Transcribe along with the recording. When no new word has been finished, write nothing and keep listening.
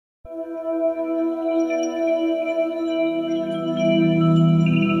So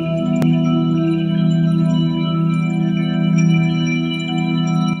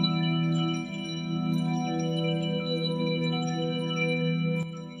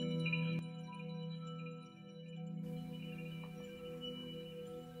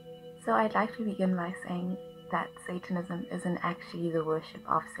I'd like to begin by saying that Satanism isn't actually the worship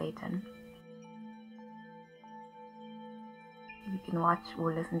of Satan. You can watch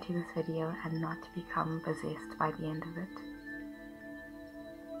or listen to this video and not become possessed by the end of it.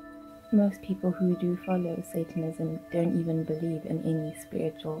 Most people who do follow Satanism don't even believe in any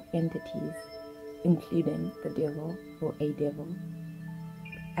spiritual entities, including the devil or a devil.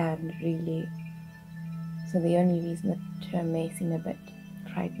 And really, so the only reason the term may seem a bit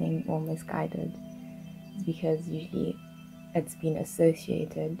frightening or misguided is because usually it's been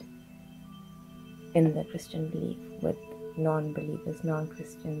associated in the Christian belief with non-believers,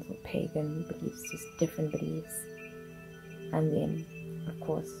 non-Christians or pagan beliefs, just different beliefs, and then of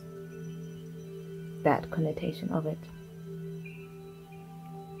course that connotation of it.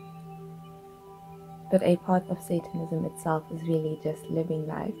 But a part of Satanism itself is really just living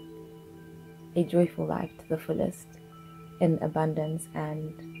life, a joyful life to the fullest, in abundance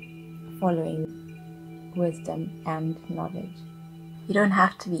and following wisdom and knowledge. You don't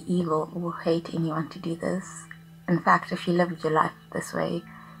have to be evil or hate anyone to do this. In fact, if you lived your life this way,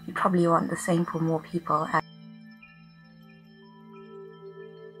 you probably want the same for more people, and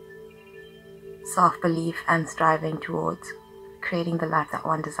self-belief and striving towards creating the life that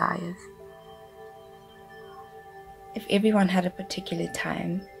one desires. If everyone had a particular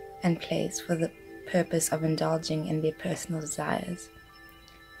time and place for the purpose of indulging in their personal desires,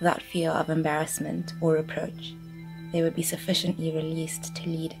 without fear of embarrassment or reproach, they would be sufficiently released to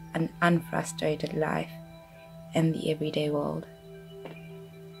lead an unfrustrated life in the everyday world.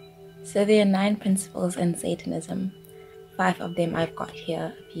 So there are 9 principles in Satanism. 5 of them I've got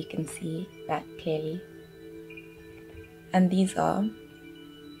here, if you can see that clearly. And these are: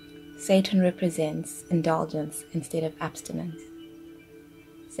 Satan represents indulgence instead of abstinence.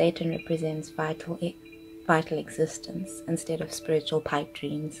 Satan represents vital existence instead of spiritual pipe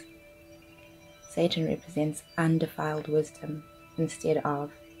dreams. Satan represents undefiled wisdom instead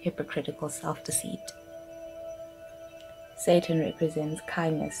of hypocritical self-deceit. Satan represents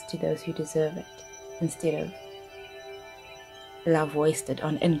kindness to those who deserve it instead of love wasted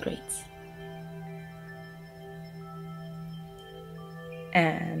on ingrates.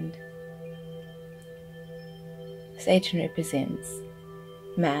 And Satan represents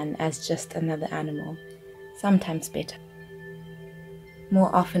man as just another animal, sometimes better, more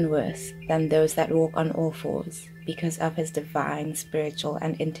often worse than those that walk on all fours because of his divine spiritual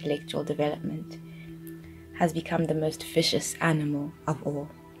and intellectual development, has become the most vicious animal of all.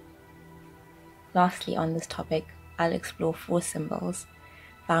 Lastly, on this topic, I'll explore 4 symbols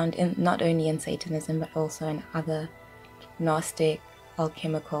found in not only in Satanism but also in other Gnostic,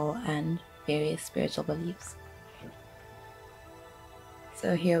 alchemical, and various spiritual beliefs.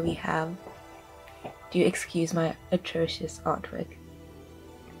 So here we have, do excuse my atrocious artwork.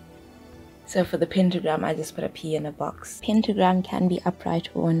 So for the pentagram, I just put a P in a box. Pentagram can be upright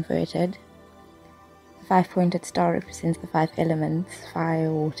or inverted. The 5-pointed star represents the 5 elements: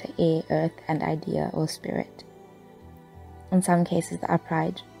 fire, water, air, earth, and idea or spirit. In some cases, the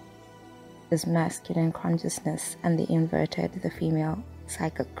upright is masculine consciousness and the inverted the female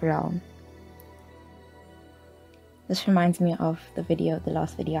psychic realm. This reminds me of the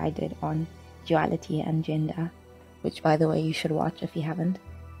last video I did on duality and gender, which by the way you should watch if you haven't.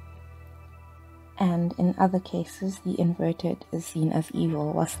 And in other cases, the inverted is seen as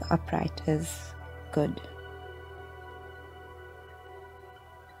evil, whilst the upright is good.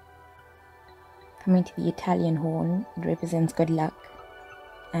 Coming to the Italian horn, it represents good luck,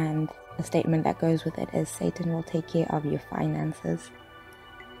 and the statement that goes with it is, Satan will take care of your finances.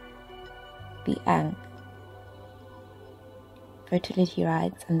 The Ankh, fertility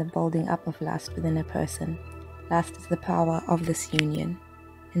rites and the building up of lust within a person. Lust is the power of this union.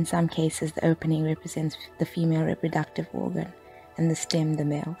 In some cases, the opening represents the female reproductive organ and the stem the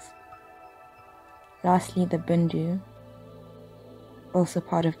males. Lastly, the Bindu, also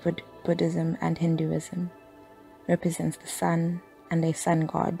part of Buddhism and Hinduism, represents the sun and a sun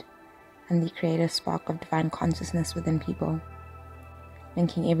god and the creative spark of divine consciousness within people,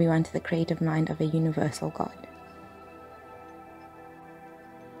 linking everyone to the creative mind of a universal god.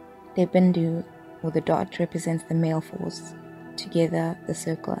 The Bindu, or the dot, represents the male force. Together, the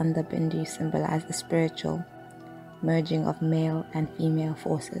circle and the Bindu symbolize the spiritual merging of male and female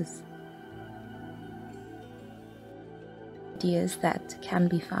forces. ideas that can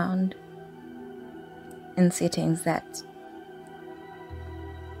be found in settings that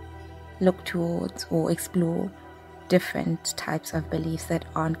look towards or explore different types of beliefs that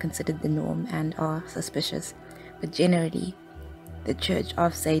aren't considered the norm and are suspicious. But generally, the Church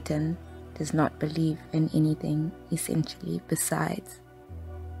of Satan does not believe in anything essentially besides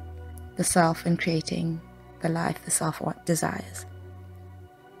the self and creating the life the self desires.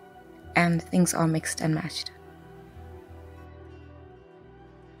 And things are mixed and matched.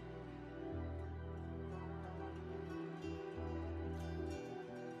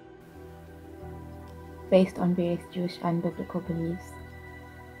 Based on various Jewish and biblical beliefs,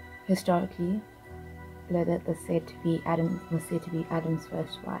 historically, Lilith was said to be Adam's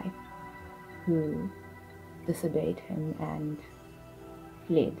first wife, who disobeyed him and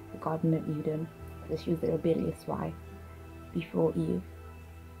fled the Garden of Eden, because she was the rebellious wife before Eve.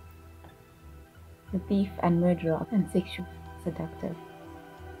 The thief and murderer and sexual seductive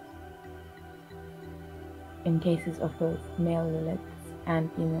in cases of both male Liliths and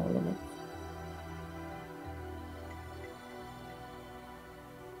female Liliths.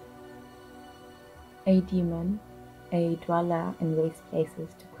 A demon, a dweller in waste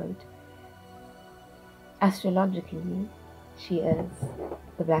places, to quote. Astrologically,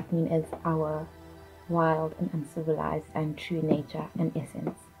 the black moon is our wild and uncivilized and true nature and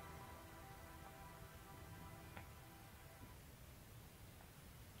essence.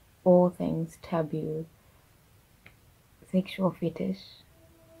 All things taboo, sexual fetish,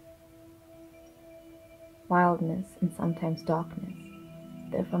 wildness, and sometimes darkness.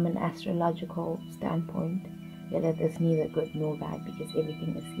 Though from an astrological standpoint, Lilith is neither good nor bad, because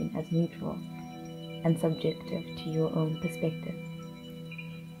everything is seen as neutral and subjective to your own perspective.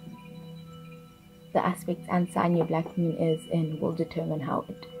 The aspect and sign your black moon is in will determine how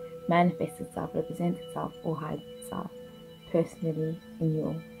it manifests itself, represents itself, or hides itself, personally in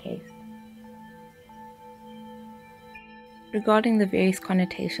your case. Regarding the various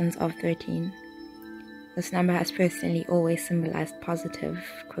connotations of 13, this number has personally always symbolized positive,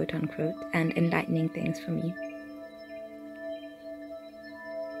 quote-unquote, and enlightening things for me.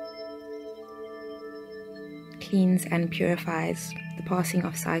 Cleans and purifies, the passing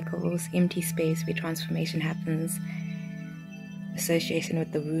of cycles, empty space where transformation happens, association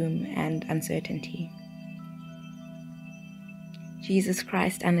with the womb, and uncertainty. Jesus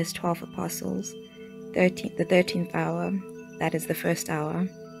Christ and his 12 apostles, the 13th hour, that is the first hour,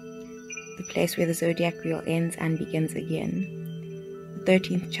 the place where the zodiac wheel ends and begins again, the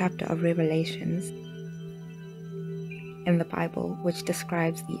 13th chapter of Revelations in the Bible, which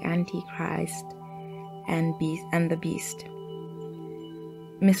describes the Antichrist and the beast,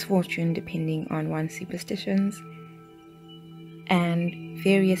 misfortune depending on one's superstitions, and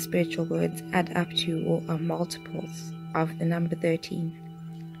various spiritual words add up to or are multiples of the number 13.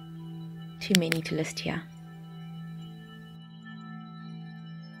 Too many to list here.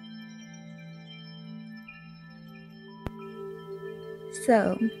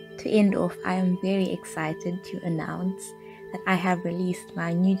 So, to end off, I am very excited to announce that I have released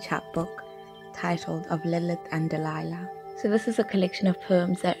my new chapbook titled Of Lilith and Delilah. So this is a collection of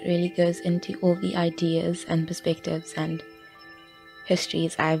poems that really goes into all the ideas and perspectives and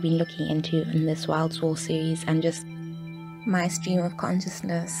histories I've been looking into in this Wild Soul series, and just my stream of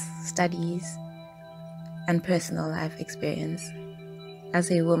consciousness, studies, and personal life experience as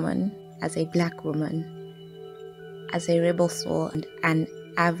a woman, as a black woman, as a rebel soul, and an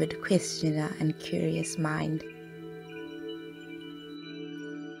avid questioner and curious mind.